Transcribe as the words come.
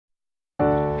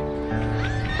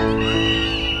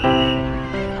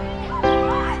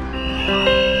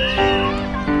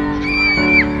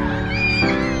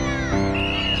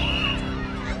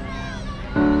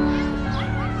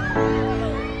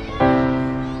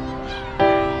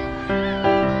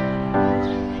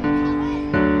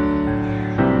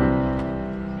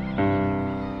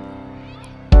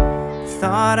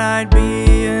Thought I'd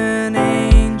be an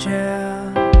angel.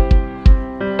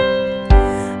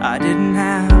 I didn't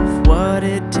have what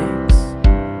it takes.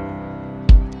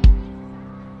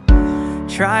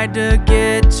 Tried to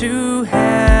get to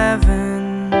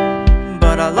heaven,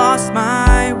 but I lost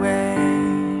my way.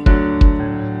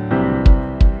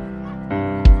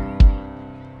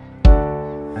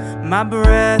 My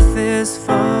breath is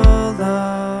full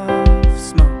of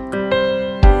smoke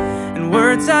and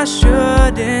words I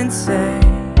shouldn't say.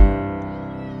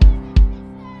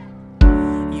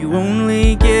 You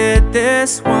only get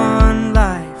this one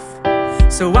life,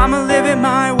 so I'ma live it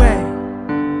my way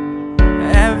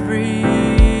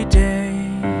every day.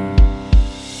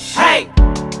 Hey!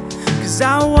 'Cause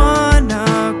I wanna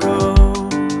go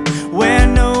where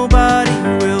nobody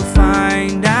will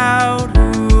find out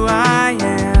who I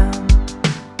am.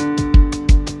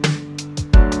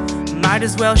 Might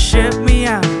as well ship me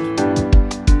out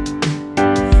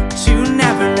to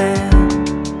Neverland.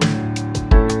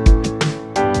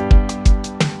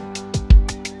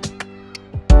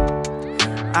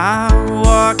 I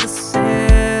walk the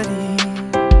city,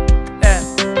 yeah,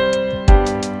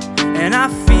 and I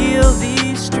feel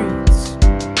these streets.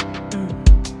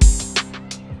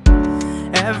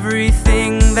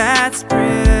 Everything that's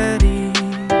pretty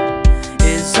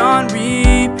is on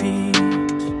repeat.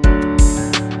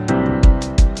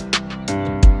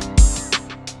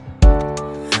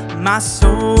 My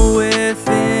soul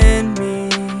within me,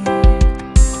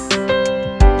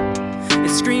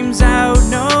 it screams out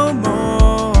no more.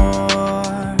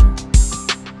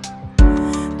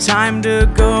 Time to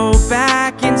go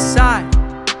back inside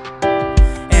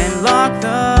and lock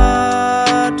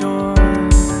the door.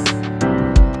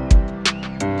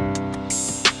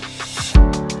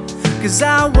 'Cause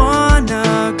I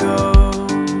wanna go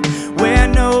where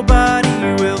nobody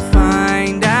will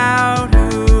find out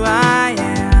who I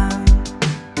am.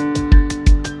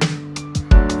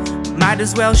 Might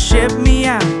as well ship me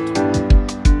out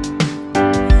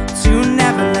to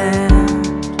Neverland.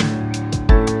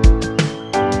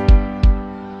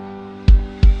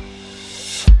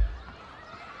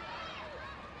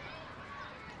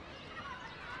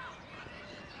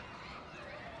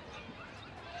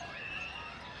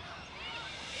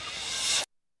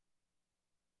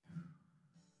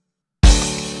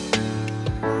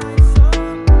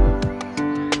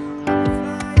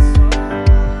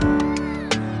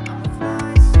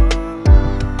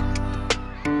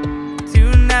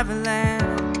 Neverland.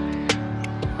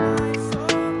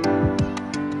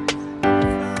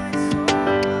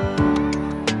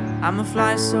 I'ma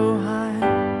fly so high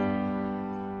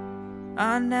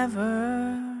I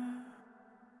never